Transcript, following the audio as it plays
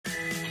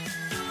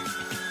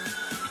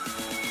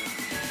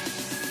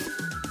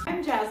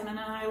Jasmine and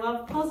I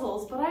love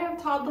puzzles, but I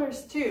have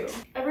toddlers too.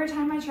 Every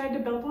time I tried to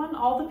build one,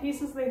 all the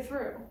pieces they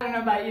threw. I don't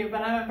know about you,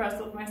 but I'm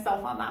impressed with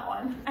myself on that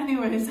one.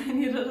 Anyways, I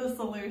needed a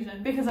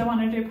solution because I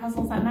wanted to do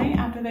puzzles at night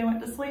after they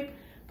went to sleep,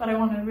 but I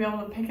wanted to be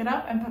able to pick it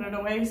up and put it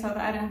away so that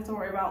I didn't have to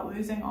worry about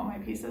losing all my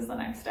pieces the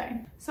next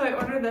day. So I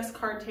ordered this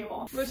card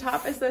table. The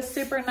top is this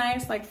super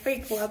nice, like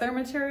fake leather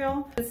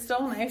material. It's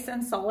still nice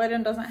and solid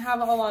and doesn't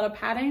have a lot of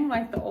padding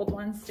like the old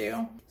ones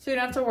do. So you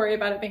don't have to worry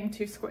about it being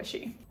too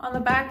squishy. On the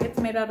back, it's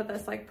made out of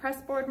this like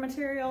pressboard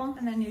material,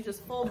 and then you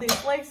just fold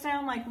these legs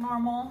down like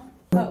normal.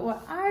 But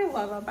what I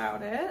love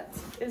about it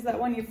is that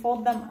when you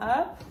fold them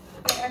up,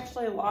 they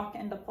actually lock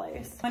into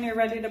place. When you're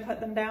ready to put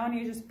them down,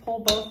 you just pull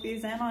both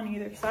these in on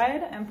either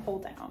side and pull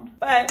down.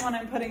 But when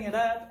I'm putting it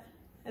up,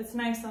 it's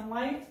nice and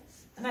light,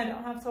 and I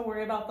don't have to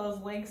worry about those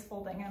legs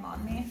folding in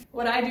on me.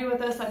 What I do with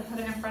this, I put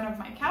it in front of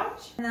my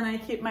couch, and then I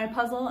keep my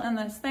puzzle in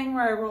this thing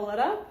where I roll it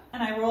up,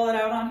 and I roll it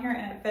out on here,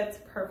 and it fits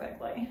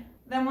perfectly.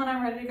 Then when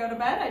I'm ready to go to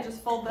bed, I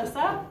just fold this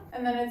up,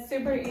 and then it's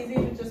super easy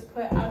to just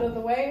put out of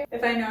the way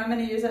if I know I'm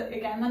gonna use it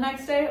again the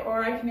next day,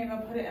 or I can even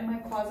put it in my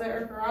closet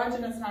or garage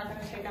and it's not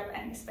gonna take up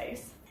any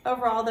space.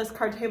 Overall, this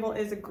card table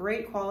is a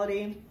great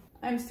quality.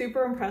 I'm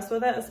super impressed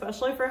with it,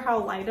 especially for how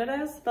light it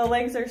is. The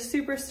legs are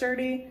super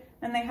sturdy,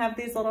 and they have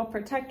these little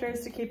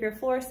protectors to keep your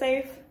floor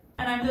safe.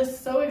 And I'm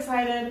just so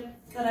excited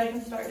that I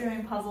can start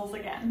doing puzzles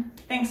again.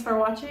 Thanks for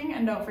watching,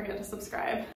 and don't forget to subscribe.